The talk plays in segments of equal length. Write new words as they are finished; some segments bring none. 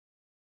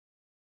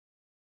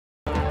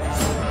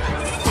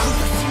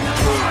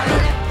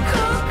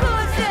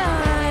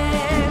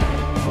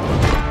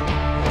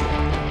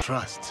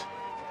trust.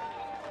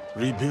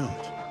 Rebuild.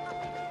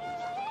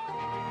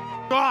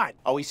 God!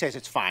 Oh, he says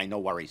it's fine, no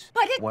worries.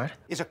 But it... What?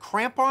 Is a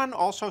crampon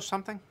also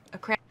something? A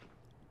cramp...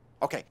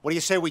 Okay, what do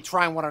you say we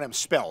try one of them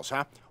spells,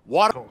 huh?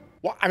 Water...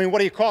 What, I mean, what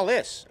do you call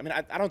this? I mean,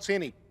 I don't see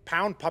any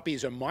pound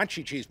puppies or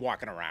Monchhichis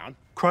walking around.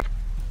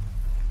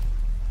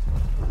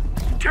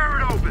 Tear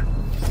it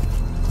open!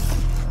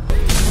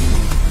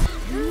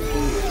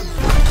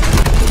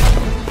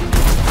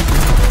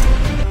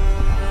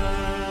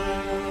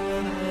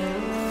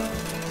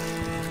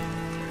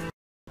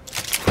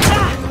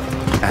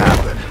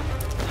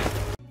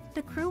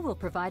 The crew will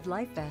provide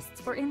life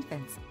vests for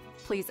infants.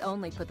 Please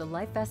only put the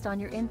life vest on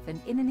your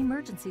infant in an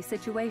emergency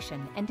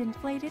situation and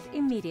inflate it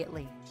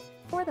immediately.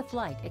 For the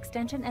flight,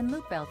 extension and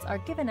loop belts are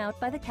given out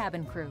by the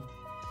cabin crew.